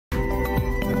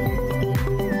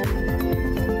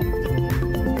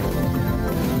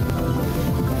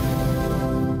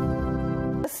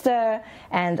sister,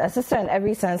 and a sister in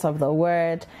every sense of the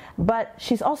word, but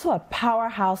she's also a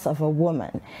powerhouse of a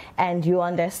woman, and you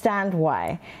understand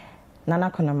why.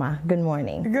 Nana Konama, good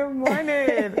morning. Good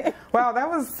morning. Wow, that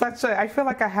was such a, I feel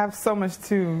like I have so much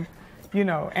to, you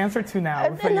know, answer to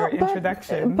now for your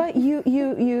introduction. But you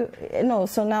know,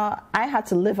 so now I had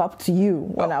to live up to you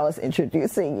when I was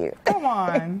introducing you. Come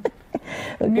on.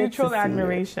 Mutual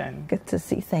admiration. Good to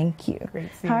see. Thank you. Great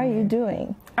seeing you. How are you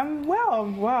doing? I'm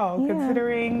well, yeah.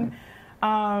 Considering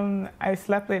I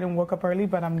slept late and woke up early,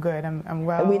 but I'm good. I'm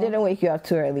well. We didn't wake you up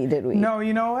too early, did we? No,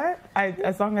 you know what?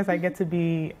 As long as I get to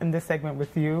be in this segment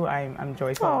with you, I'm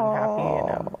joyful and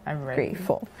happy, and I'm ready.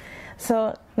 Grateful.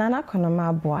 So, Nana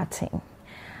Konama Boateng,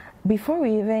 before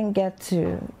we even get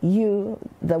to you,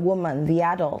 the woman, the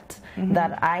adult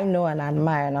that I know and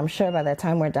admire, and I'm sure by the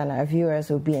time we're done, our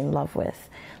viewers will be in love with,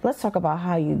 let's talk about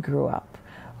how you grew up.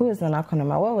 Who is Nana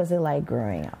Konama? What was it like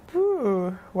growing up?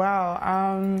 Ooh,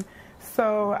 wow.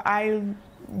 So I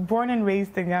born and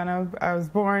raised in Ghana. I was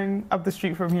born up the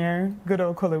street from here, good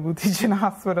old Kolebu Teaching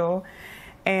Hospital.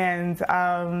 And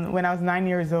when I was 9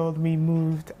 years old, we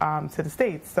moved to the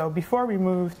States. So before we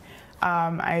moved,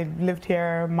 I lived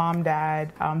here, mom,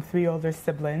 dad, 3 older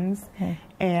siblings,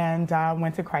 and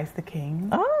went to Christ the King.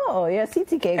 Oh, you're a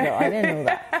CTK girl. I didn't know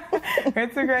that.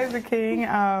 Went to Christ the King,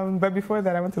 but before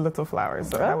that, I went to Little Flowers.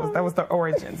 So that was the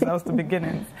origins. That was the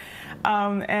beginnings.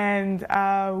 And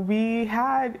we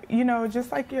had, you know,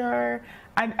 just like I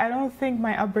don't think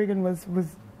my upbringing was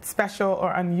special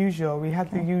or unusual. We had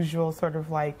the usual sort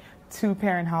of like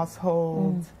 2-parent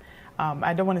household.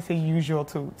 I don't want to say usual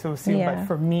to assume, but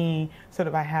for me, sort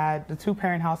of I had the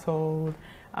 2-parent household,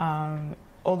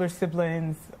 older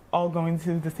siblings, all going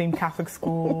to the same Catholic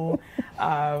school,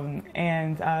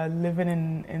 and living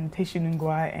in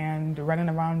Teshinungwa and running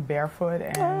around barefoot.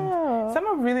 And some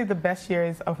of really the best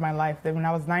years of my life. Then when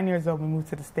I was 9 years old, we moved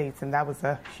to the States, and that was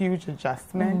a huge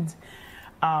adjustment.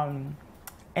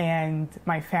 And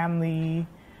my family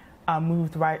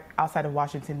moved right outside of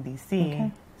Washington,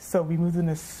 D.C., So we moved in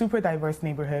a super diverse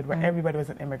neighborhood where everybody was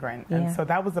an immigrant. And so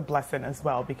that was a blessing as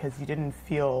well, because you didn't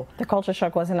feel... The culture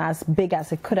shock wasn't as big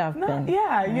as it could have been. Yeah,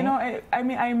 right? You know, I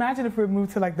mean, I imagine if we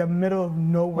moved to like the middle of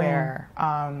nowhere.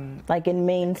 Like in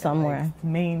Maine somewhere. Like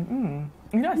Maine,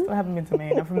 You know, I still haven't been to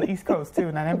Maine. I'm from the East Coast too,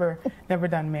 and I never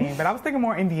done Maine. But I was thinking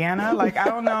more Indiana, like, I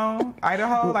don't know,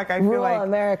 Idaho, like I feel rural like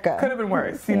America could have been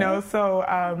worse, you know? So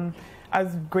I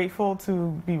was grateful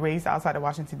to be raised outside of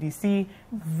Washington, D.C.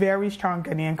 Very strong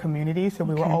Ghanaian community, so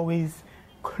we were always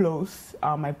close.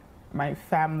 My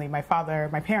family, my father,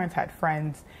 my parents had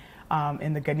friends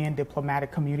in the Ghanaian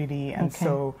diplomatic community, and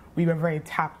so we were very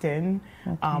tapped in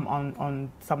on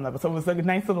some level. So it was like a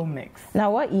nice little mix.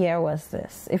 Now, what year was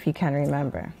this, if you can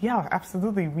remember? Yeah,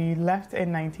 absolutely. We left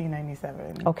in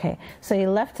 1997. Okay, so you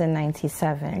left in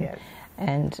 97. Yes.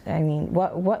 And I mean,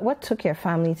 what took your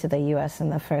family to the U.S. in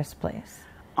the first place?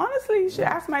 Honestly, you should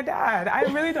ask my dad. I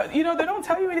really don't. You know, they don't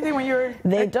tell you anything when you're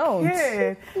a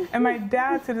kid. And my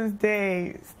dad, to this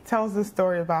day, tells the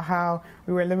story about how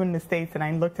we were living in the States, and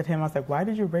I looked at him. I was like, "Why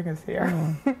did you bring us here?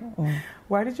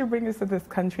 Why did you bring us to this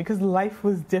country?" Because life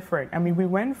was different. I mean, we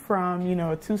went from, you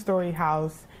know, a 2-story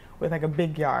house with like a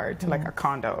big yard to like a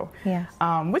condo,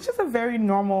 which is a very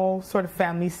normal sort of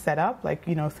family setup. Like,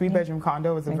 you know, 3-bedroom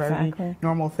condo is a very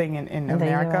normal thing in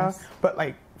America. But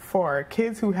like for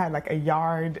kids who had like a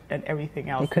yard and everything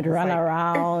else, you could run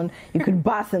around, you could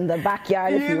bath in the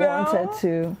backyard if you wanted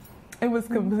to. It was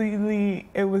completely,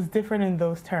 it was different in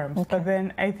those terms. But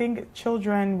then I think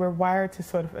children were wired to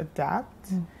sort of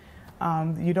adapt.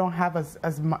 You don't have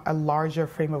a larger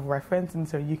frame of reference, and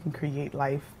so you can create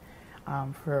life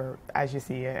for as you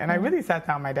see it. And I really sat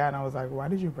down with my dad and I was like, why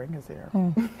did you bring us here?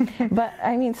 But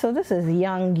I mean, so this is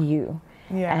young you.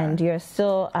 Yeah. And you're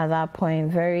still at that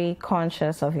point very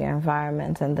conscious of your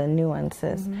environment and the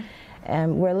nuances.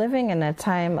 And we're living in a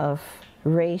time of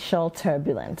racial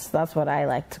turbulence. That's what I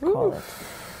like to call it.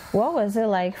 What was it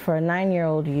like for a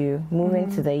 9-year-old you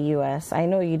moving to the U.S.? I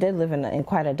know you did live in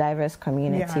quite a diverse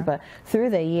community, but through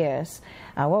the years,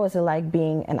 what was it like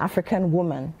being an African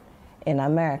woman in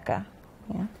America?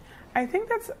 Yeah. I think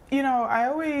that's, you know, I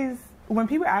always, when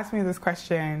people ask me this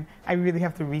question, I really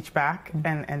have to reach back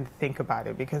and think about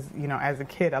it, because, you know, as a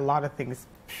kid, a lot of things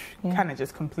kind of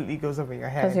just completely goes over your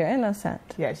head. Because you're innocent.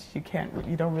 Yes, you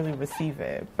don't really receive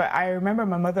it. But I remember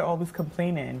my mother always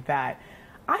complaining that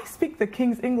I speak the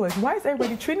King's English. Why is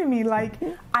everybody treating me like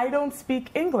I don't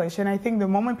speak English? And I think the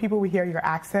moment people will hear your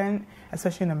accent,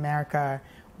 especially in America,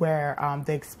 where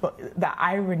the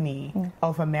irony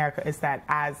of America is that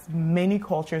as many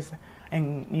cultures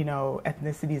and, you know,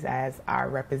 ethnicities as are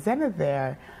represented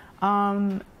there,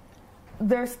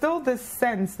 there's still this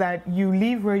sense that you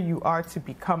leave where you are to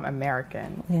become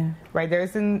American. Yeah. Right?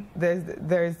 There's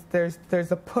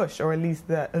a push, or at least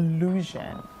the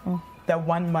illusion that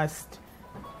one must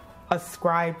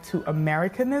ascribe to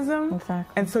Americanism.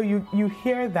 Exactly. And so you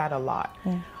hear that a lot.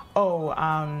 Yeah. Oh,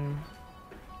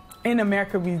 in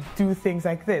America we do things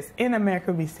like this. In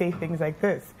America we say things like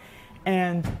this.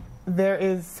 And there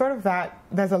is sort of that,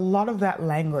 there's a lot of that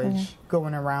language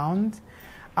going around.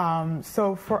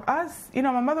 So for us, you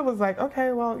know, my mother was like,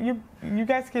 okay, well, you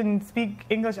guys can speak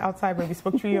English outside, but we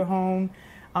spoke to your home.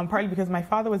 Partly because my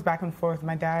father was back and forth.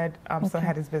 My dad still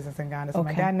had his business in Ghana, so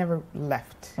my dad never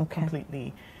left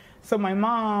completely. So my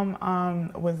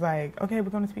mom was like, okay, we're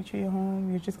going to speak to your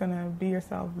home. You're just going to be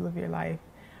yourself, live your life,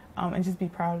 and just be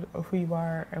proud of who you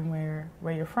are and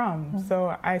where you're from.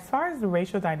 So as far as the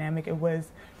racial dynamic, it was,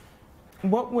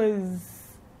 what was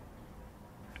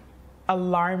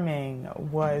alarming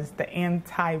was the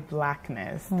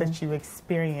anti-blackness that you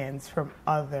experience from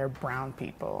other brown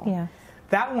people. Yeah.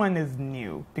 That one is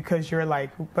new because you're like,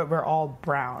 but we're all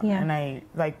brown. Yeah. And I,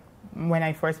 like, when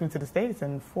I first moved to the States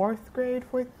in fourth grade,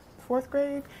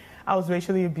 I was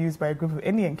racially abused by a group of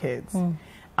Indian kids. And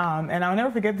I'll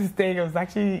never forget this day. It was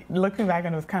actually, looking back,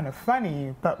 and it was kind of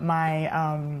funny, but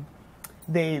my,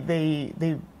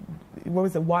 they what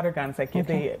was it, water guns, like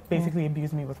they basically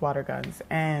abused me with water guns.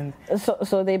 And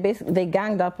so they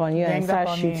ganged up on you and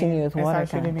started shooting you with water guns.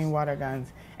 Shooting me with water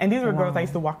guns. And these were girls I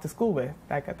used to walk to school with,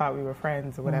 like I thought we were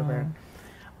friends or whatever.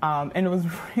 And it was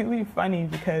really funny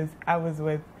because I was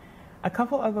with a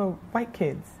couple other white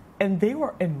kids and they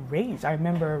were enraged. I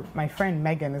remember my friend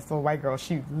Megan, this little white girl,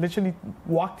 she literally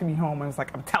walked me home and was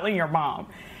like, I'm telling your mom.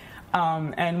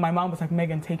 And my mom was like,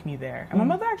 Megan, take me there. And my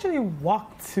mother actually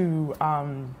walked to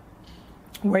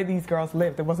where these girls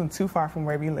lived. It wasn't too far from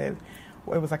where we lived.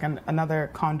 It was like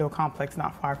another condo complex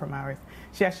not far from ours.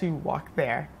 She actually walked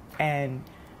there and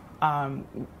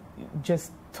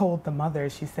just told the mother,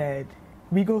 she said,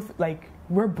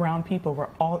 we're brown people, we're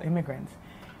all immigrants.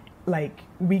 Like,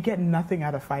 we get nothing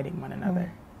out of fighting one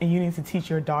another. And you need to teach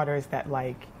your daughters that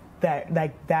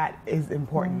that is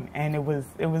important. And it was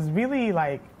really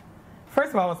like, first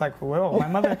of all, I was like, whoa, my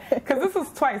mother, because this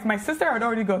was twice. My sister had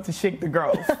already gone to shake the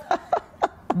girls.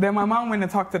 Then my mom went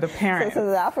and talked to the parents. So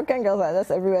the African girls are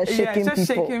just everywhere shaking people.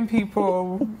 Shaking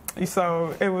people.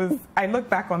 So it was, I look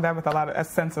back on that with a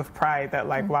sense of pride that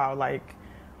like, wow, like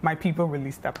my people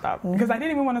really stepped up. Because I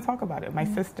didn't even want to talk about it. My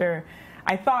sister,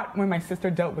 I thought when my sister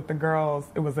dealt with the girls,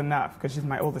 it was enough because she's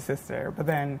my older sister. But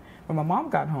then when my mom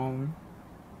got home,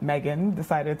 Megan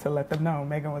decided to let them know.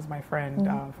 Megan was my friend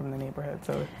from the neighborhood.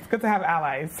 So it's good to have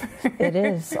allies. It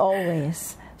is,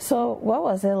 always. So what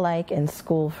was it like in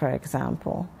school, for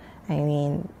example? I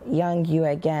mean, young you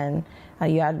again,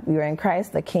 you were in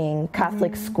Christ the King,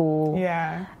 Catholic school.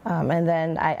 Yeah. And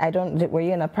then were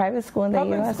you in a private school in the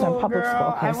U.S. or public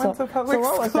school? Okay, I went to public school.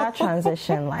 So what was that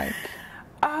transition like?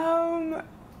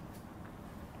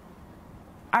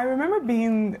 I remember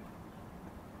being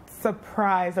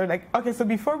surprised, or like, okay, so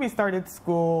before we started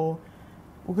school,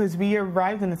 because we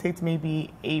arrived in the States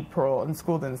maybe April and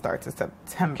school didn't start till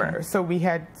September. Okay. So we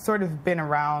had sort of been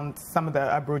around some of the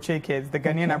Apiorkor kids, the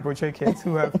Ghanaian Apiorkor kids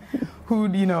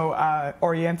who you know,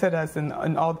 oriented us in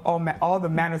all the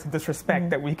manners of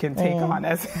disrespect that we can take on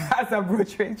as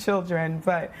Apiorkor children.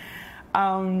 But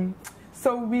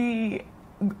so we,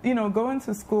 you know, going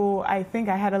to school, I think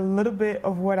I had a little bit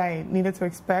of what I needed to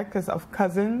expect because of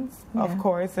cousins, of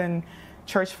course, and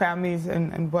church families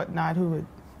and whatnot who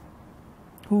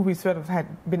we sort of had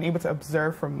been able to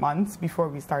observe for months before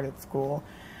we started school.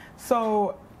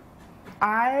 So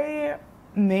I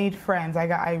made friends.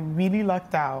 I really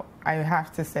lucked out, I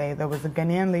have to say. There was a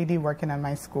Ghanaian lady working at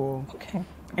my school. Okay.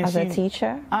 And as a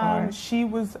teacher? She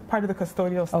was part of the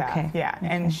custodial staff. Okay. Yeah. Okay.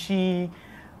 And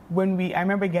I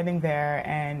remember getting there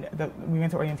and we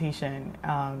went to orientation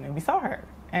and we saw her.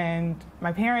 And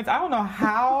my parents, I don't know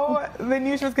how they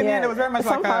knew she was Ghanaian. It was very much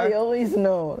like somehow you always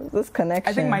know this connection.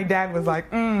 I think my dad was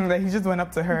like, that he just went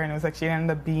up to her and it was like she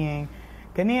ended up being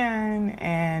Ghanaian,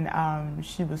 and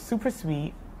she was super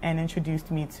sweet and introduced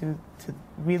me to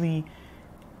really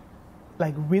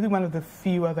one of the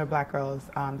few other black girls.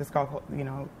 This girl, you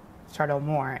know, Chardell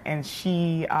Moore, and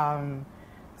she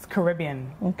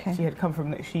Caribbean. Okay. She had come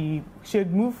from she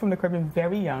had moved from the Caribbean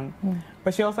very young,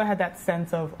 but she also had that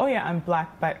sense of, oh yeah, I'm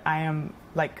black, but I am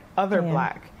like other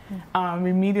black. We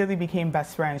immediately became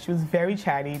best friends. She was very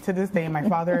chatty. To this day, my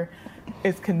father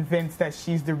is convinced that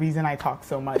she's the reason I talk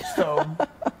so much. So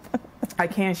I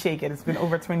can't shake it. It's been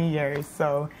over 20 years.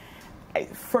 So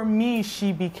for me,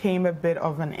 she became a bit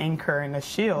of an anchor and a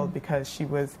shield because she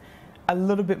was a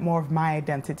little bit more of my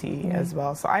identity as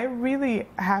well. So I really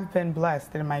have been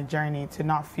blessed in my journey to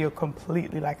not feel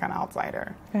completely like an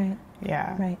outsider. Right.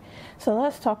 Yeah. Right. So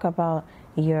let's talk about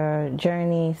your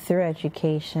journey through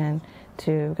education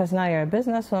because now you're a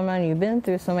businesswoman, you've been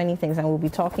through so many things, and we'll be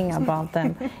talking about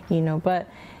them, but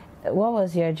what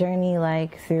was your journey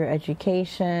like through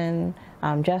education,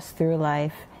 just through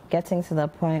life, getting to the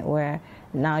point where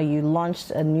now you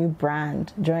launched a new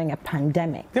brand during a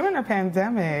pandemic? During a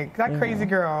pandemic, that crazy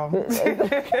girl.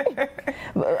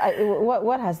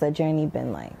 What has the journey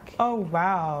been like? Oh,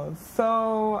 wow.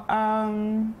 So,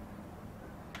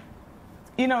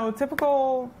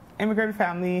 typical immigrant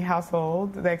family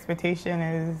household, the expectation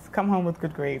is come home with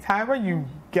good grades. However you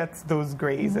get those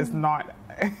grades, it's not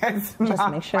just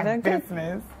make sure my they're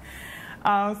business.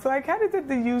 So I kind of did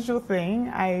the usual thing.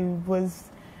 I was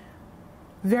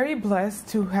very blessed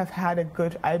to have had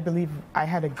I believe I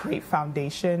had a great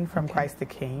foundation from Christ the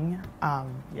King.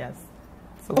 Yes,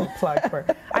 it's a little plug for,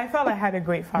 I felt I had a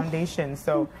great foundation.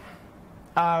 So,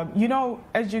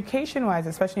 education-wise,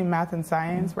 especially math and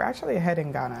science, we're actually ahead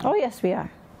in Ghana. Oh, yes, we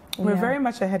are. We're very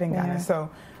much ahead in Ghana. Yeah. So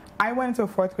I went into a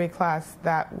 4th grade class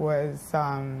that was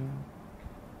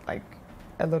like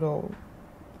a little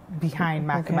behind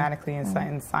mathematically and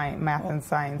math and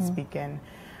science speaking.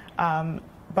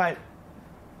 But,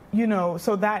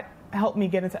 so that helped me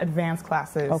get into advanced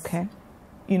classes. Okay.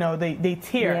 They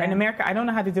tier. In America, I don't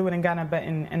know how to do it in Ghana, but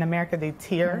in America they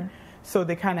tier. So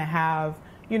they kind of have,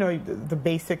 the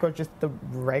basic or just the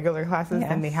regular classes.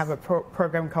 Yes. And they have a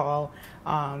program called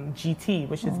GT,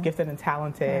 which is gifted and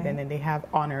talented. And then they have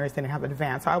honors and they have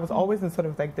advanced. So I was always in sort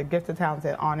of like the gifted,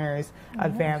 talented, honors,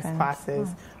 advanced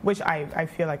classes, which I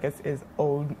feel like is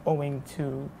owing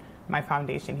to my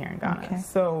foundation here in Ghana. Okay.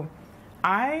 So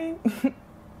I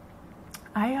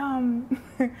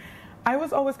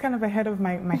was always kind of ahead of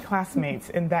my classmates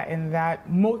in that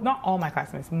not all my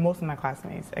classmates, most of my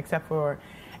classmates, except for,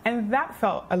 and that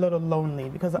felt a little lonely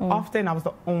because often I was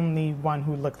the only one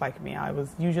who looked like me. I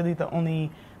was usually the only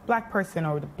black person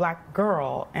or the black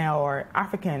girl or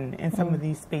African in some of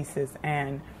these spaces,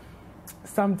 and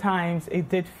sometimes it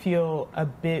did feel a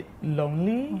bit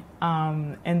lonely.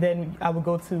 And then I would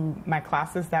go to my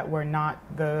classes that were not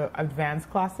the advanced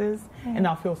classes, and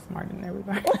I'll feel smarter than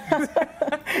everybody.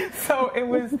 So it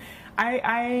was,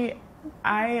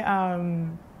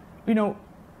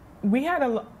 we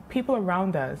had people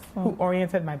around us who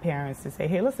oriented my parents to say,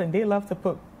 hey, listen, they love to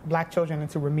put black children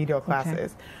into remedial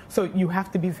classes. So you have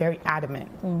to be very adamant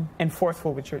and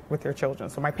forceful with your children.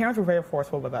 So my parents were very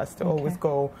forceful with us to always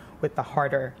go with the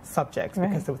harder subjects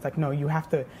because it was like, no, you have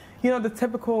to, the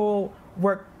typical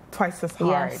work twice as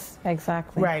hard. Yes,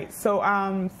 exactly. Right. So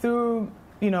through,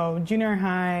 junior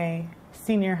high,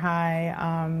 senior high,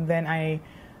 then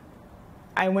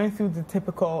I went through the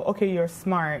typical, okay, you're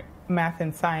smart, math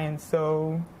and science,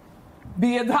 so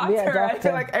be a doctor. I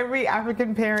feel like every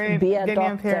African parent,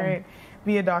 Ghanaian parent,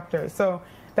 be a doctor. So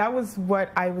that was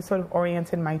what I was sort of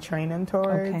oriented my training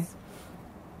towards. Okay.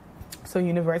 So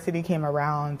university came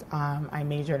around. I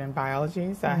majored in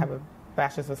biology. So I have a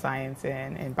bachelor's of science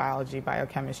in biology,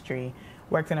 biochemistry.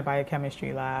 Worked in a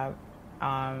biochemistry lab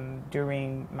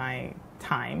during my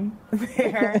time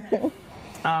there.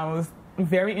 I was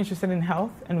very interested in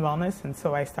health and wellness, and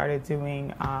so I started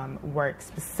doing work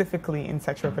specifically in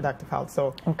sexual reproductive health.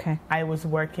 So I was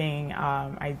working,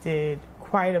 I did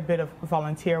quite a bit of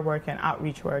volunteer work and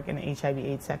outreach work in the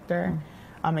HIV/AIDS sector,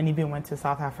 and even went to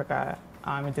South Africa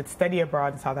and did study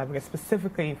abroad in South Africa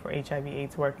specifically for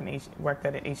HIV/AIDS work, and worked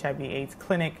at an HIV/AIDS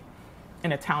clinic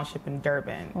in a township in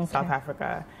Durban, South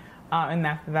Africa. And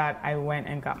after that, I went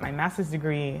and got my master's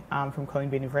degree from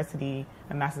Columbia University,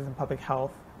 a master's in public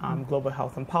health, global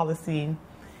health and policy.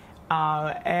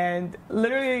 And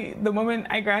literally, the moment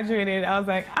I graduated, I was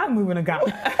like, I'm moving to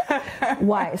Ghana.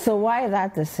 Why? So why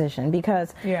that decision?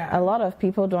 Because a lot of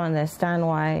people don't understand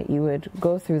why you would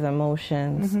go through the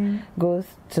motions, go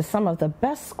to some of the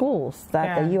best schools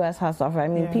that the U.S. has to offer. I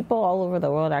mean, people all over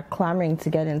the world are clamoring to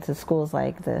get into schools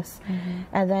like this.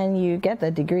 And then you get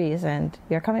the degrees and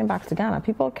you're coming back to Ghana.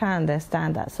 People can't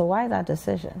understand that. So why that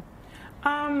decision?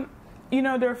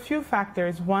 There are a few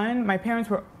factors. One, my parents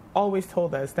were always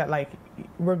told us that, like,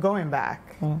 we're going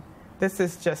back. This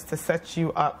is just to set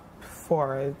you up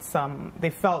for they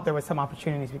felt there were some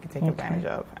opportunities we could take advantage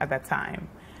of at that time.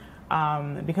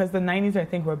 Because the 90s, I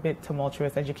think, were a bit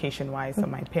tumultuous education-wise, so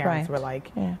my parents were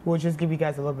like, we'll just give you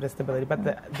guys a little bit of stability.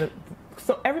 But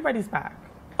so every's back.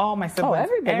 All my siblings. Oh,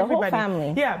 everybody, the whole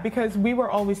family. Yeah, because we were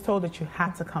always told that you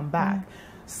had to come back.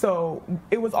 So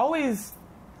it was always,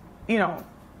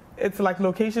 it's like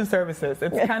location services.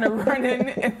 It's kind of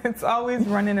running, it's always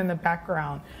running in the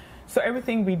background. So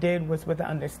everything we did was with the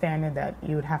understanding that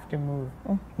you would have to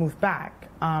move back.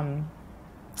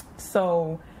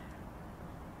 So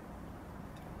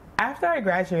after I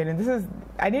graduated,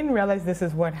 I didn't realize this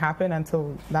is what happened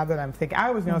until now that I'm thinking. I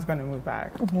always knew I was going to move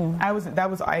back.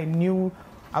 I knew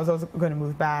I was always going to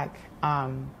move back.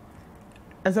 And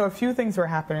so a few things were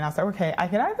happening. I was like, okay, I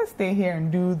can either stay here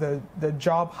and do the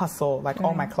job hustle like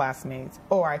all my classmates,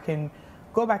 or I can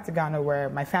go back to Ghana where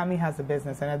my family has a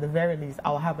business, and at the very least,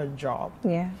 I'll have a job.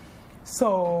 Yeah.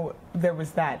 So there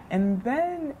was that. And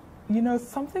then, you know,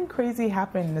 something crazy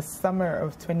happened in the summer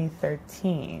of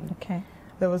 2013. Okay.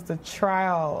 There was the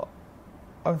trial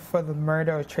for the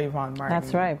murder of Trayvon Martin.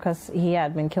 That's right, because he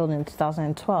had been killed in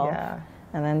 2012. Yeah.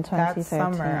 And then 2013.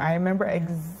 That summer, I remember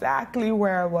exactly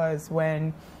where I was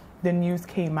when the news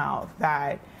came out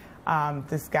that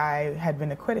this guy had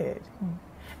been acquitted.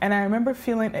 And I remember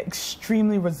feeling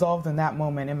extremely resolved in that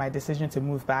moment in my decision to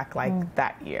move back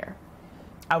that year.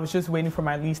 I was just waiting for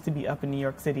my lease to be up in New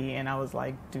York City, and I was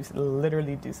like,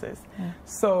 literally deuces.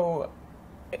 So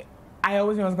I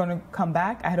always knew I was going to come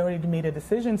back. I had already made a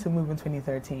decision to move in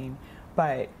 2013.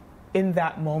 But in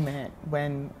that moment,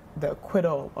 when the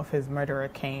acquittal of his murderer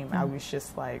came, I was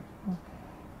just like,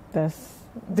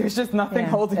 there's just nothing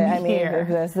holding me here. If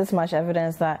there's this much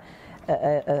evidence that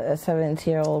a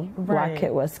 17-year-old black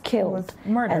kid was killed, was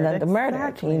murdered, and then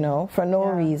murdered, you know, for no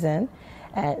reason,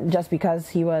 and just because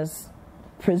he was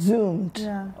presumed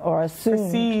or assumed,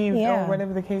 perceived, or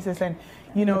whatever the case is, and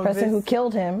you know, the person who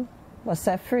killed him was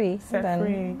set free.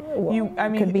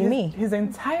 Could be me. His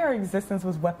entire existence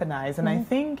was weaponized, and I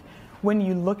think when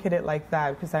you look at it like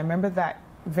that, because I remember that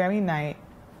very night,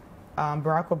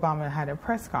 Barack Obama had a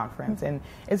press conference, and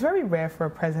it's very rare for a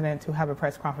president to have a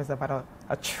press conference about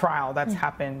a trial that's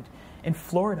happened in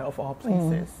Florida, of all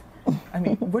places. I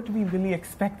mean, what do we really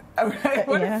expect?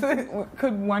 What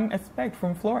could one expect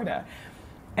from Florida?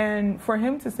 And for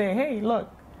him to say, hey,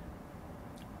 look,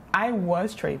 I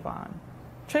was Trayvon.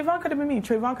 Trayvon could have been me.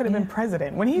 Trayvon could have been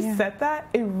president. When he said that,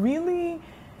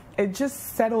 it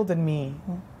just settled in me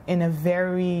in a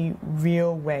very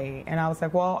real way. And I was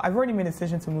like, well, I've already made a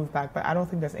decision to move back, but I don't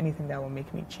think there's anything that will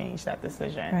make me change that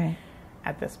decision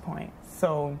at this point.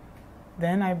 So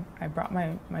then I brought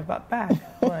my butt back,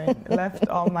 or left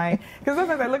all my, because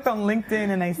sometimes I looked on LinkedIn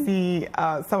and I see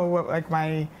some of what like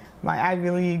my Ivy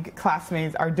League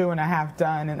classmates are doing or have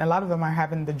done, and a lot of them are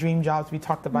having the dream jobs we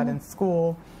talked about in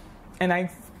school. And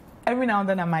every now and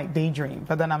then I might daydream,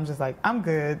 but then I'm just like, I'm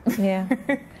good. Yeah.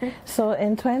 So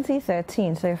in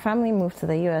 2013, so your family moved to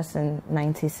the U.S. in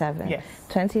 97. Yes.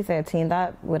 2013,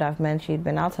 that would have meant you'd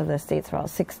been out of the States for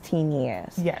about 16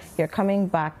 years. Yes. You're coming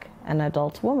back an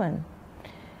adult woman.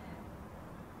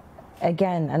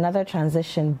 Again, another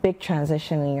transition, big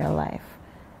transition in your life.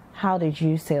 How did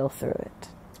you sail through it?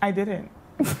 I didn't.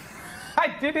 I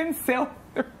didn't sail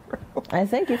through. I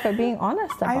thank you for being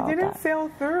honest about that. I didn't sail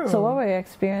through. So what were your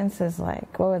experiences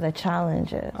like? What were the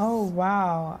challenges? Oh,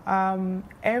 wow.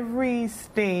 Every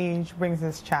stage brings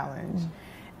this challenge.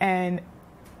 And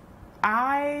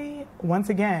once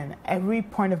again, every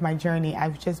point of my journey,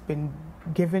 I've just been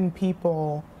given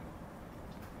people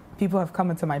have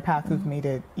come into my path who've made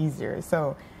it easier.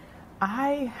 So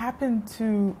I happened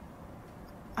to,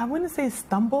 I wouldn't say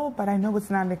stumble, but I know it's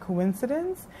not a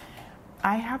coincidence.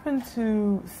 I happened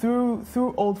to, through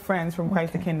old friends from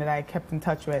Christ the King that I kept in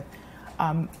touch with,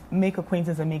 make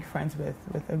acquaintance and make friends with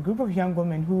a group of young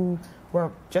women who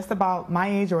were just about my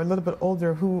age or a little bit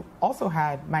older, who also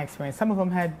had my experience. Some of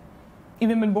them had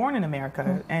even been born in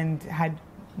America and had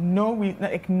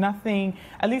nothing.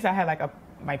 At least I had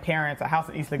my parents, a house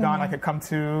in East Legon I could come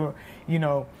to, you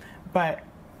know. But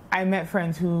I met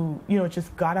friends who, you know,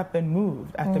 just got up and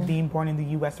moved after being born in the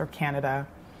U.S. or Canada,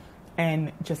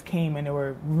 and just came, and they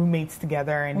were roommates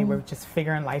together, and they were just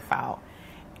figuring life out.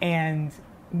 And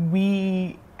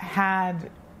we had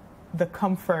the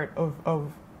comfort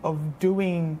of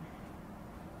doing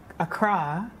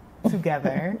Accra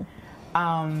together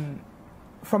from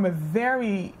a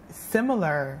very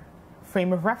similar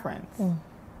frame of reference.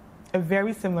 A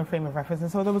very similar frame of reference. And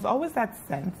so there was always that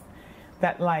sense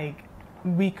that, like,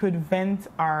 we could vent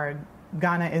our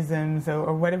Ghana-isms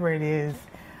or whatever it is.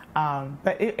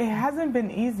 But it hasn't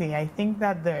been easy. I think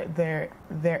that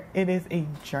it is a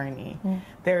journey.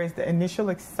 There is the initial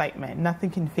excitement. Nothing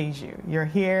can faze you. You're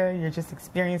here, you're just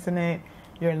experiencing it,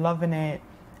 you're loving it.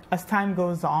 As time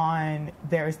goes on,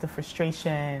 there is the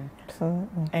frustration.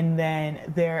 Absolutely. And then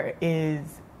there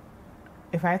is,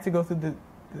 if I had to go through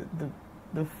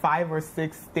the 5 or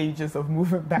 6 stages of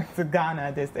moving back to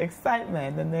Ghana, there's the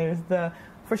excitement, then there's the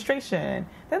frustration,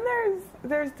 then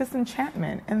there's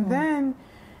disenchantment, and then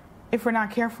if we're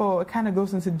not careful, it kind of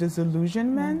goes into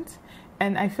disillusionment.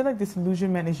 And I feel like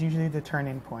disillusionment is usually the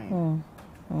turning point.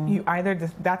 You either,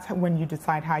 that's when you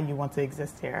decide how you want to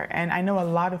exist here. And I know a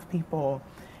lot of people,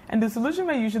 and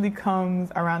disillusionment usually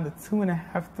comes around the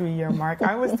 2.5, 3 year mark.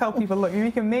 I always tell people, look, if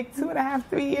you can make 2.5,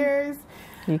 3 years,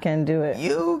 you can do it.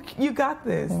 You got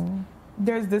this.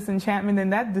 There's disenchantment,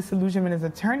 and that disillusionment is a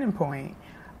turning point.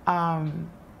 And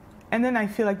then I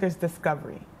feel like there's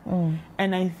discovery.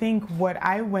 And I think what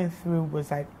I went through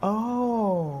was like,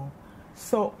 oh,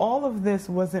 so all of this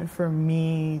wasn't for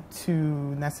me to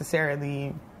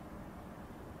necessarily,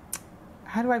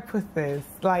 how do I put this?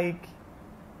 Like,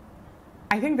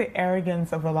 I think the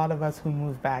arrogance of a lot of us who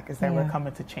move back is that we're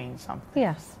coming to change something.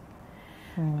 Yes.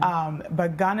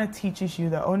 But Ghana teaches you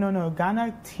that, oh, no,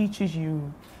 Ghana teaches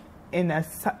you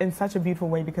in such a beautiful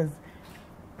way, because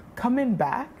coming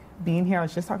back, being here, I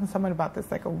was just talking to someone about this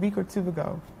like a week or two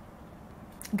ago.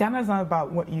 Ghana is not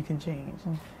about what you can change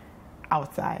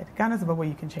outside. Ghana is about what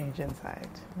you can change inside.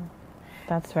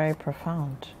 That's very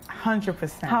profound.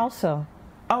 100%. How so?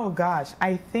 Oh, gosh.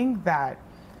 I think that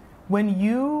when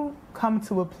you come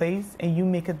to a place and you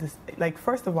make like,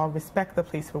 first of all, respect the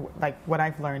place for, like, what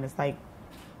I've learned is, like,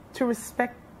 to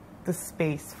respect the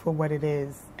space for what it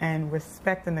is, and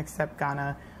respect and accept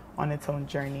Ghana on its own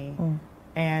journey.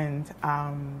 And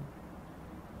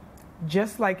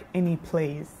just like any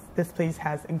place, this place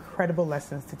has incredible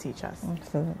lessons to teach us.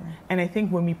 Absolutely. And I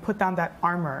think when we put down that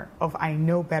armor of I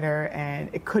know better and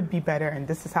it could be better and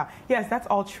this is how, yes, that's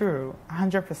all true,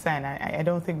 100%. I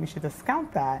don't think we should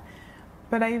discount that.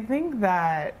 But I think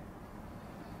that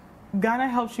Ghana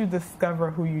helps you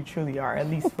discover who you truly are, at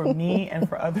least for me and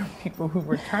for other people who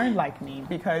return like me.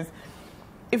 Because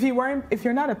if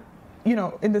you're not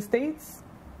in the States,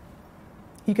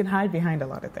 you can hide behind a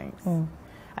lot of things.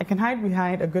 I can hide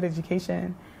behind a good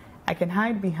education. I can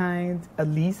hide behind a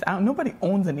lease. Nobody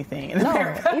owns anything in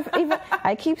America. Even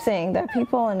I keep saying there are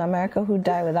people in America who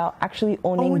die without actually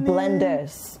owning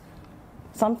blenders.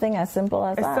 Something as simple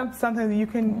as that. Something that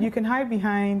you can hide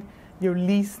behind your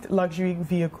leased luxury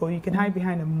vehicle. You can hide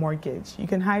behind a mortgage. You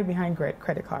can hide behind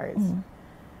credit cards.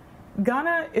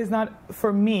 Ghana is not,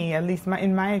 for me, at least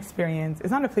in my experience, it's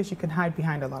not a place you can hide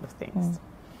behind a lot of things.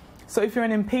 So if you're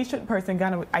an impatient person,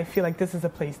 Ghana, I feel like this is a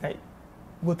place that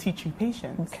will teach you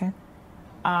patience. Okay.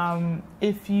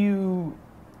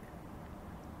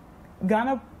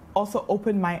 Ghana also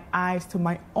opened my eyes to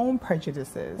my own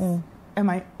prejudices and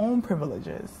my own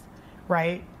privileges,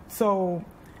 right? So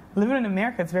living in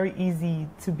America, it's very easy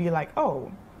to be like, oh,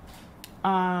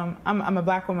 I'm a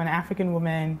black woman, African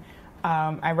woman.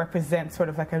 I represent sort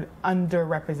of like an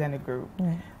underrepresented group.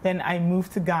 Then I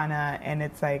moved to Ghana, and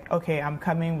it's like, okay, I'm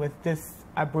coming with this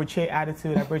Apiorkor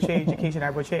attitude, Apiorkor education,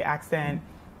 Apiorkor accent.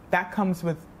 That comes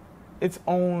with its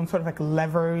own sort of like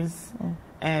levers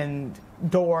and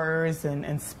doors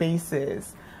and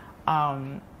spaces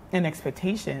and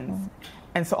expectations.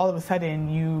 And so all of a sudden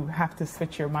you have to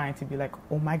switch your mind to be like,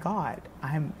 oh my God,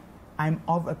 I'm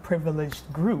of a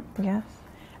privileged group. Yes.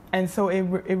 And so it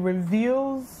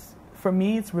reveals, for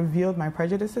me, it's revealed my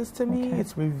prejudices to me. Okay.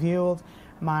 It's revealed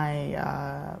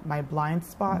my blind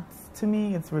spots to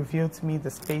me. It's revealed to me the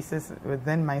spaces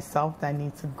within myself that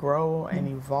need to grow and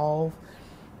evolve.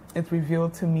 It's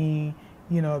revealed to me,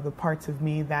 the parts of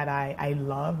me that I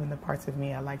love and the parts of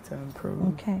me I like to improve.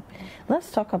 Okay.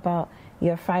 Let's talk about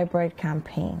your fibroid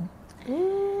campaign.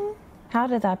 How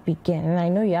did that begin? And I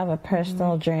know you have a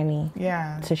personal journey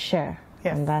to share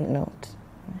on that note.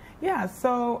 Yeah,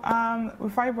 so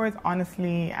with fibroids,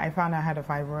 honestly, I found out I had a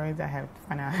fibroid.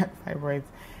 Fibroids,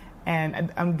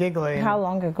 and I'm giggling. How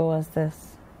long ago was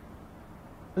this?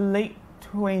 Late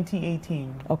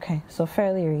 2018. Okay, so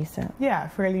fairly recent. Yeah,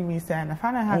 fairly recent. I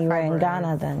found out I had fibroids. You were in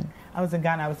Ghana then? I was in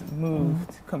Ghana. I was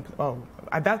moved.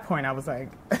 At that point, I was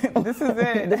like, this is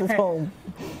it. This is home.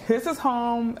 This is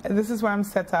home. This is where I'm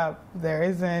set up. There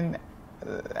isn't,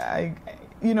 I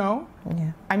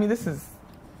mean, this is,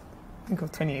 think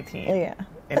of 2018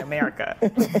 in America.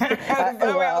 That's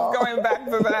the way I was going back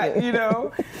to that,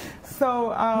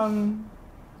 So,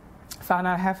 found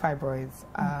out I had fibroids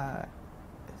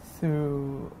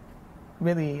through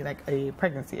really like a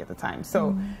pregnancy at the time.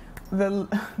 So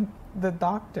the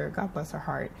doctor, God bless her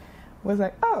heart, was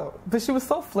like, oh, but she was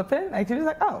so flippant. Like, she was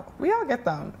like, oh, we all get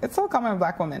them. It's so common in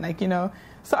black women,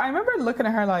 So I remember looking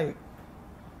at her like,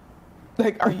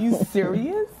 are you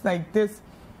serious? Like this.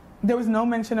 There was no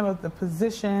mention about the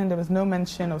position. There was no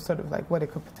mention of sort of like what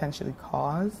it could potentially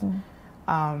cause.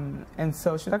 And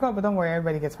so she's like, oh, but don't worry,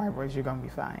 everybody gets fibroids. You're going to be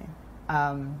fine.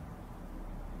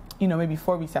 Maybe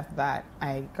 4 weeks after that,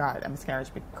 I got a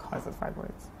miscarriage because of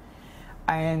fibroids.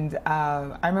 And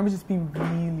I remember just being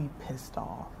really pissed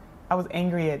off. I was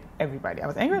angry at everybody. I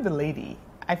was angry at the lady.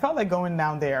 I felt like going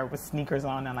down there with sneakers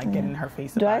on and like getting in her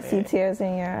face about it. Do I see tears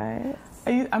in your eyes?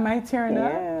 Am I tearing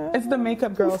up? It's the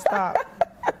makeup, girl. Stop.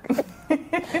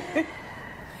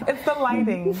 It's the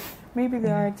lighting. Maybe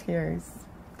there are tears.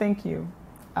 Thank you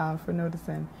for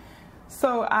noticing.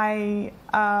 So I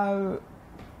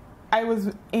was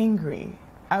angry.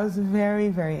 I was very,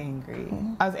 very angry.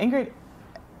 I was angry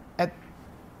at,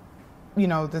 you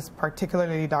know, this particular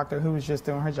lady doctor who was just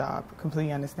doing her job.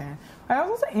 Completely understand. I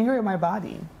was also angry at my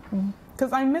body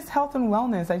because I miss health and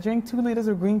wellness. I drink 2 liters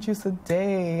of green juice a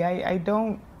day. I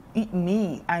don't eat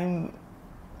meat.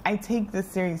 I take this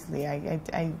seriously.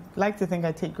 I like to think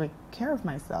I take great care of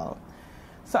myself.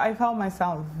 So I felt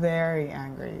myself very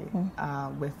angry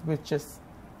with just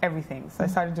everything. So I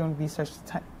started doing research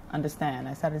to understand.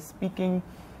 I started speaking.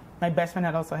 My best friend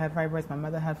had also had fibroids. My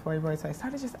mother had fibroids. So I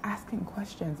started just asking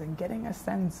questions and getting a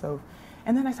sense of,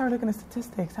 and then I started looking at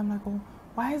statistics. I'm like, well,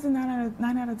 why is it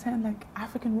 9 out of 10 like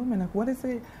African women? Like, what is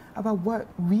it about what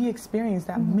we experience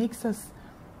that makes us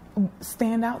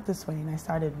stand out this way? And I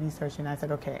started researching. I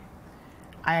said, okay,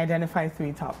 I identified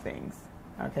 3 top things.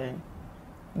 Okay,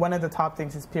 one of the top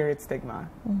things is period stigma.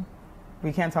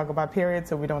 We can't talk about periods,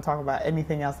 so we don't talk about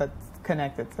anything else that's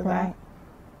connected to that.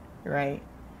 Right.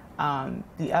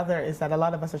 The other is that a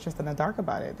lot of us are just in the dark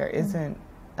about it. There isn't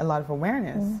a lot of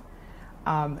awareness.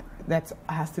 That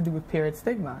has to do with period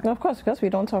stigma. Of course, because we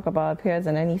don't talk about periods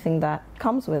and anything that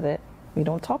comes with it. We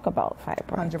don't talk about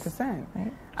fibroids. 100%.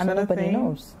 Right? Another so thing,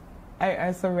 knows. I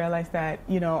also realized that,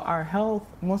 you know, our health,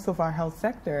 most of our health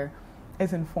sector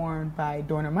is informed by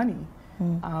donor money.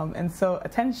 And so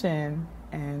attention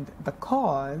and the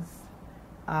cause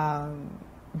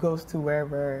goes to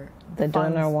wherever the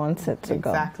donor wants it to go.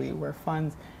 Exactly, where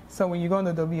funds. So when you go on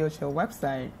the WHO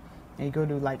website and you go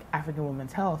to like African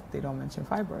women's health, they don't mention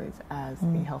fibroids as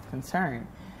a health concern.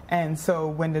 And so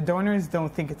when the donors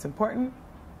don't think it's important,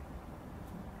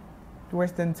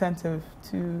 where's the incentive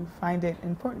to find it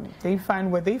important? They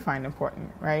find what they find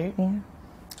important, right? Yeah.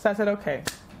 So I said, okay,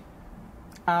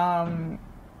 I'm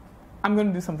going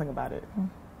to do something about it.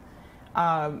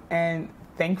 And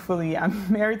thankfully,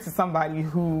 I'm married to somebody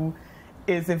who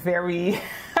is a very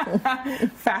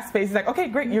fast-paced. He's like, okay,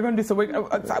 great, you're going to do so.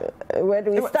 Where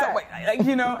do we start?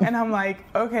 You know, and I'm like,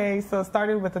 okay. So it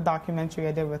started with a documentary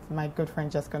I did with my good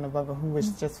friend Jessica Nabova, who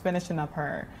was just finishing up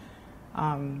her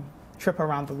trip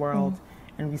around the world.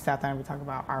 And we sat down and we talked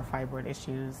about our fibroid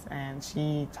issues. And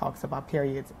she talks about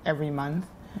periods every month,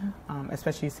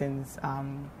 especially since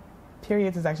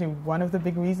periods is actually one of the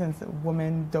big reasons that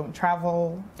women don't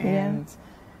travel and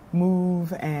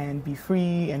move and be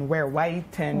free and wear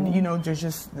white. And, you know,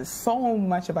 there's so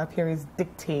much about periods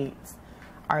dictates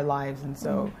our lives. And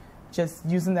so just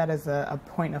using that as a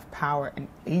point of power and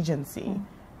agency,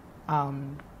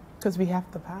 because we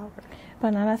have the power.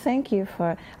 But Nana, thank you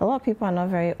for, a lot of people are not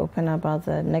very open about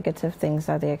the negative things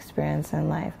that they experience in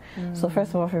life. So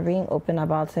first of all, for being open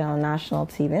about it on national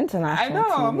TV, international TV.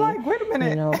 I know, I'm like, wait a minute.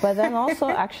 You know, but then also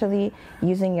actually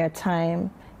using your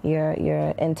time, your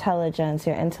intelligence,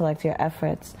 your intellect, your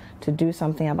efforts to do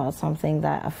something about something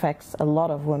that affects a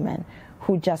lot of women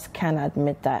who just can't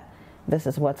admit that this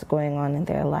is what's going on in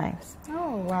their lives.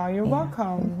 Oh, wow, you're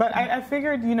welcome. But I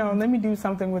figured, you know, let me do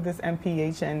something with this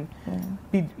MPH and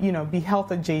be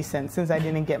health adjacent, since I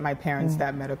didn't get my parents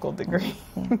that medical degree.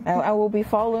 I will be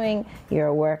following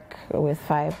your work with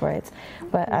fibroids.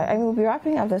 But I will be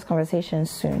wrapping up this conversation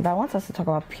soon. But I want us to talk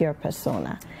about Pure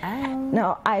Persona.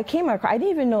 Now, I came across, I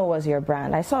didn't even know it was your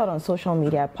brand. I saw it on social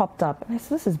media, it popped up. And I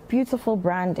said, this is beautiful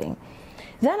branding.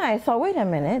 Then I thought, wait a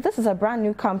minute, this is a brand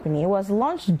new company. It was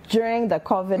launched during the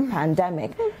COVID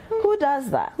pandemic. Who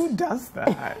does that? Who does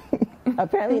that?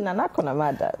 Apparently Nana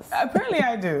Konama does. Apparently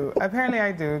I do. Apparently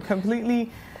I do.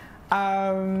 Completely.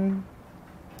 So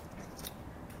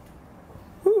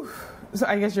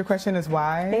I guess your question is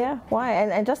why? Yeah, why?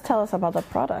 And just tell us about the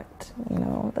product, you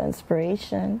know, the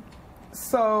inspiration.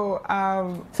 So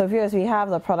viewers, we have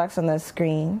the products on the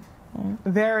screen.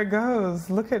 There it goes.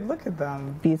 Look at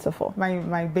them. Beautiful.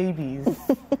 My babies.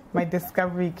 My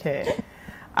discovery kit.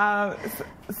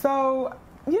 So,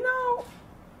 you know,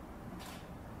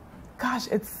 gosh,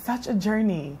 it's such a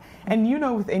journey. And you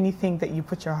know, with anything that you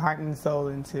put your heart and soul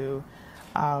into,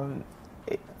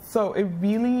 so it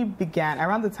really began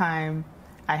around the time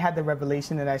I had the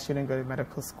revelation that I shouldn't go to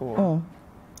medical school.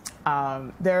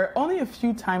 There are only a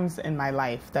few times in my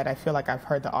life that I feel like I've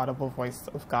heard the audible voice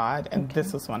of God, and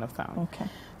this was one of them.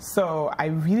 So I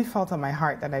really felt on my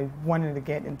heart that I wanted to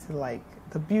get into like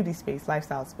the beauty space,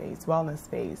 lifestyle space, wellness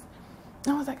space.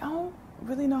 And I was like, oh,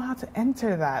 really know how to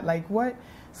enter that. Like what?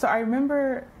 So I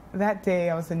remember that day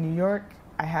I was in New York.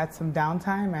 I had some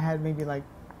downtime. I had maybe like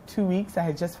 2 weeks. I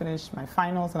had just finished my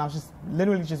finals, and I was just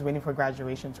literally just waiting for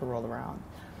graduation to roll around.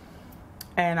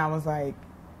 And I was like,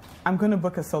 I'm going to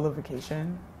book a solo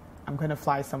vacation. I'm going to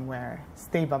fly somewhere,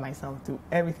 stay by myself, do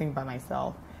everything by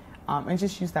myself, and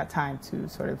just use that time to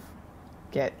sort of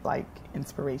get like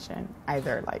inspiration,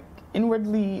 either like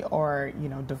inwardly or, you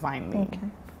know, divinely. Okay.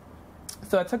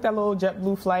 So I took that little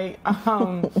JetBlue flight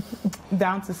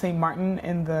down to St. Martin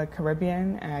in the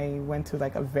Caribbean, and I went to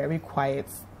like a very quiet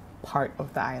part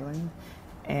of the island,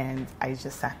 and I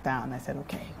just sat down and I said,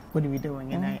 okay, what are we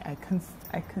doing? And I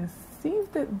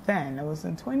conceived it then. It was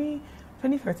in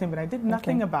 2013, but I did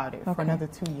nothing about it for another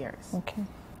 2 years. Okay.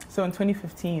 So in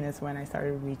 2015 is when I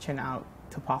started reaching out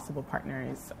to possible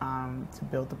partners to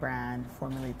build the brand,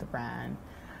 formulate the brand.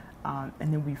 And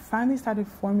then we finally started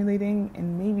formulating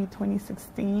in maybe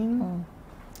 2016.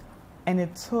 And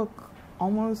it took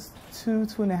almost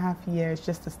 2.5 years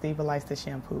just to stabilize the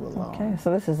shampoo alone. Okay, so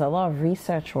this is a lot of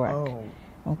research work. Oh,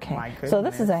 okay. My goodness. So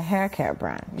this is a hair care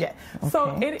brand. Yeah. Okay.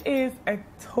 So it is a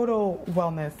total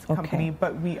wellness company,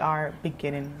 but we are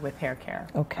beginning with hair care.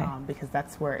 Okay. Because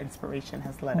that's where inspiration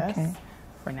has led us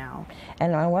for now.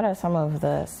 And what are some of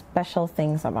the special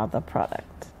things about the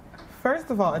product? First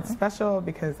of all, it's special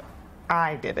because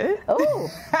I did it.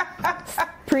 Oh,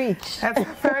 preach. That's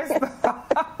first.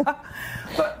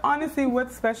 But honestly,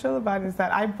 what's special about it is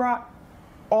that I brought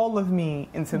all of me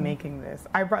into making this.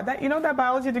 I brought that, you know, that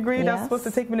biology degree that's supposed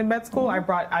to take me to med school. I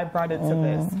brought it to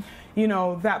this. You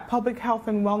know, that public health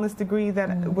and wellness degree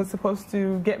that was supposed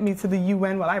to get me to the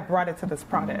UN. Well, I brought it to this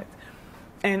product,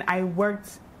 and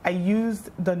I used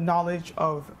the knowledge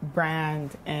of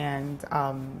brand and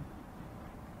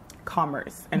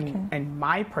commerce and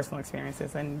my personal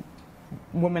experiences and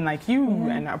women like you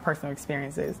and our personal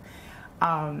experiences,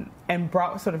 and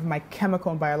brought sort of my chemical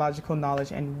and biological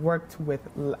knowledge and worked with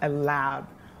a lab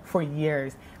for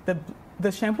years.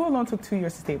 The shampoo alone took 2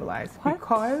 years to stabilize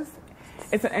because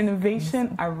it's an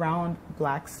innovation around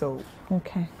black soap.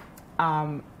 Okay.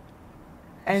 And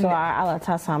so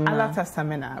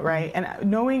alatasamina, right? And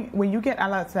knowing when you get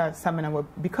alatasamina,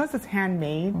 because it's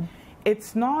handmade,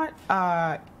 it's not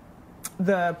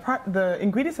the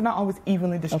ingredients are not always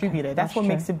evenly distributed. That's what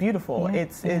makes it beautiful. Yeah.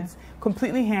 It's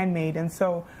completely handmade, and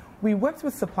so we worked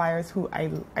with suppliers who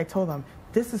I told them,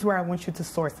 this is where I want you to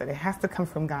source it. It has to come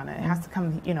from Ghana. It has to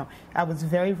come. You know, I was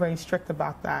very, very strict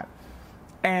about that.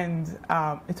 And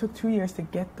it took 2 years to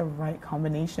get the right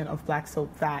combination of black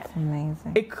soap that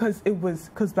amazing. Because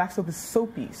black soap is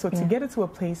soapy. So to get it to a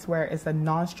place where it's a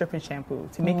non-stripping shampoo,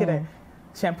 to make it a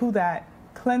shampoo that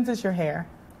cleanses your hair,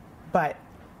 but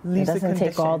leaves it doesn't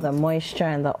take all the moisture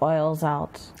and the oils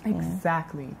out.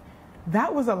 Exactly.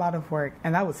 That was a lot of work,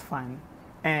 and that was fun.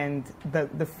 And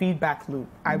the feedback loop,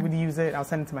 I would use it. I'll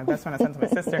send it to my best friend. I'll send it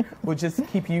to my sister. We'll just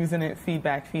keep using it.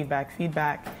 Feedback.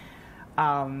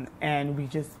 And we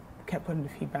just kept putting the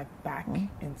feedback back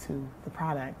into the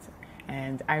product.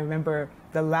 And I remember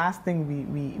the last thing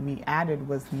we added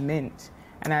was mint.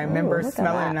 And I remember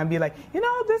smelling it, and I'd be like, you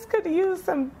know, this could use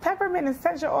some peppermint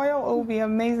essential oil. It would be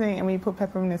amazing. And we put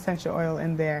peppermint essential oil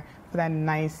in there for that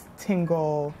nice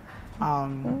tingle.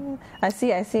 I see.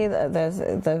 There's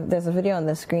a video on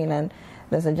the screen, and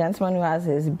there's a gentleman who has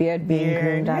his beard being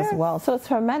groomed as well. So it's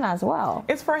for men as well.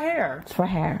 It's for hair. It's for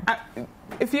hair.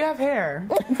 If you have hair.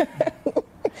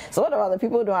 So what about the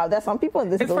people who don't have that? Some people in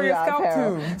this building have hair.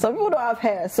 Too. Some people don't have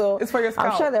hair. So it's for your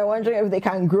scalp. I'm sure they're wondering if they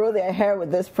can grow their hair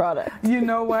with this product. You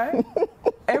know what?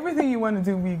 Everything you want to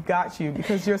do, we got you,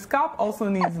 because your scalp also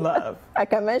needs love. I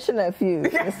can mention a few.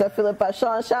 Mr. Philippa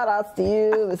Sean, shout outs to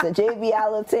you. Mr. JB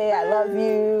Alate, I love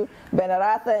you.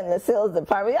 Benarata in the sales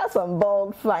department. We have some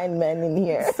bold, fine men in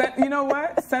here. You know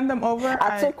what? Send them over.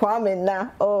 I took Kwame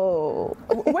now. Oh.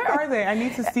 Where are they? I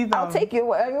need to see them. I'll take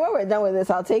you. I mean, when we're done with this,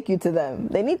 I'll take you to them.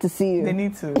 They need to see you. They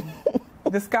need to.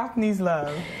 The scalp needs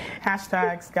love.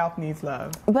 Hashtag scalp needs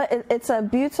love. But it's a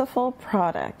beautiful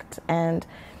product. And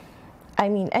I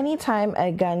mean, anytime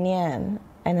a Ghanaian,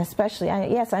 and especially,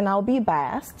 yes, and I'll be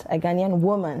biased, a Ghanaian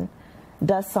woman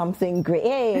does something great,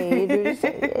 it's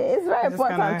very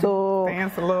important to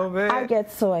dance a little bit. I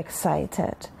get so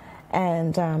excited.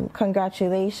 And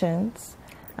congratulations,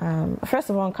 first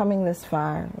of all, on coming this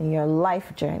far in your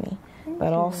life journey,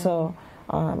 but also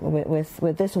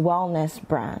with this wellness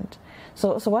brand.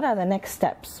 So what are the next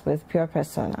steps with Pure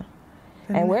Persona?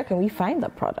 And where can we find the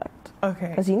product? Okay.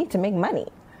 Because you need to make money.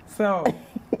 So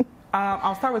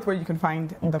I'll start with where you can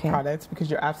find the products,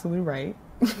 because you're absolutely right.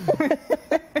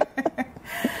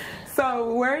 So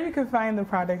Where you can find the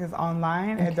product is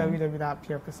online at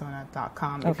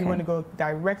www.apiorpersona.com. If you want to go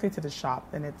directly to the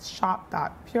shop, then it's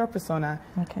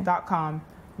shop.apiorpersona.com.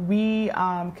 We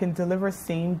can deliver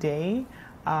same day.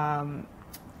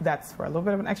 That's for a little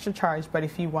bit of an extra charge, but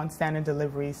if you want standard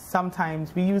delivery,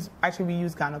 sometimes we use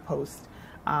Ghana Post.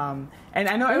 And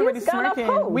I know everybody's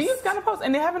smirking. We use Ghana Post,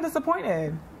 and they haven't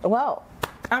disappointed. Well,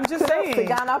 I'm just saying. The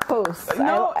Ghana Post.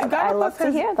 No, Ghana I love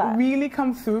Post to hear that. Really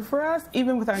come through for us,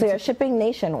 even with our. So you're shipping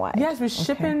nationwide. Yes, we're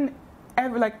shipping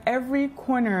every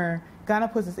corner. Ghana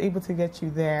Post is able to get you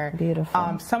there.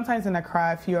 Beautiful. Sometimes in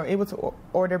Accra, if you're able to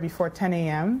order before 10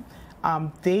 a.m.,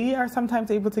 they are sometimes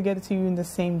able to get it to you in the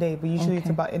same day, but usually it's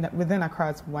about within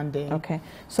Accra, it's one day. Okay.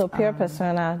 So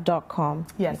purepersona.com.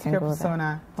 Yes,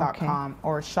 purepersona.com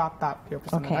or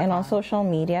shop.purepersona.com. Okay. And on social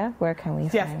media, where can we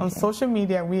find you? Yes, on social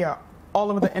media, we are all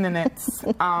over the internet.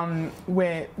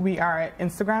 Where we are at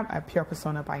Instagram at Pure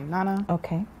Persona by Nana.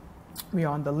 Okay. We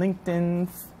are on the LinkedIn,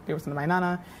 Pure Persona by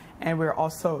Nana, and we're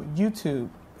also YouTube,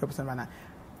 Pure Persona by Nana.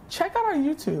 Check out our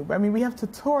YouTube. I mean, we have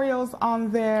tutorials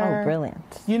on there. Oh, brilliant.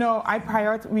 You know,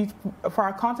 for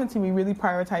our content team, we really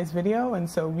prioritize video, and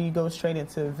so we go straight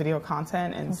into video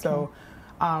content. And so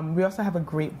we also have a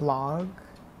great blog.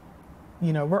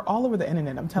 You know, we're all over the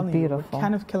internet. I'm telling you, we're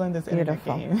kind of killing this internet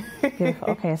game. Beautiful.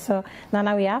 Okay, so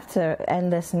Nana, we have to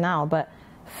end this now, but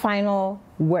final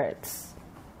words.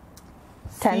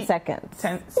 10 seconds.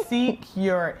 Seek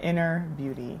your inner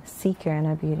beauty. Seek your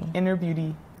inner beauty. Inner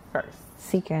beauty first.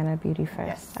 Seek your inner beauty first.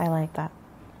 Yes. I like that.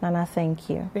 Nana, thank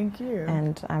you. Thank you.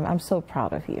 And I'm so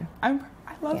proud of you. I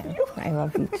love you. I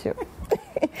love you too.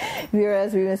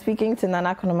 Viewers, we've been speaking to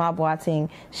Nana Konama Boateng.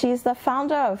 She's the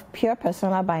founder of Pure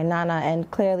Persona by Nana and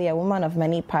clearly a woman of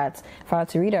many parts. For her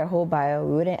to read her whole bio,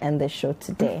 we wouldn't end this show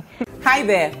today. Hi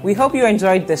there. We hope you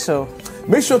enjoyed the show.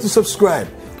 Make sure to subscribe,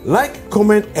 like,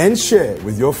 comment, and share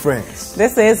with your friends.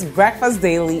 This is Breakfast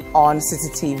Daily on City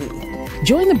TV.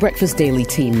 Join the Breakfast Daily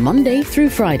team Monday through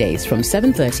Fridays from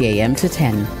 7:30 a.m. to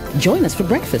 10. Join us for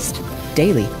breakfast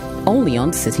daily, only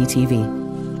on City TV.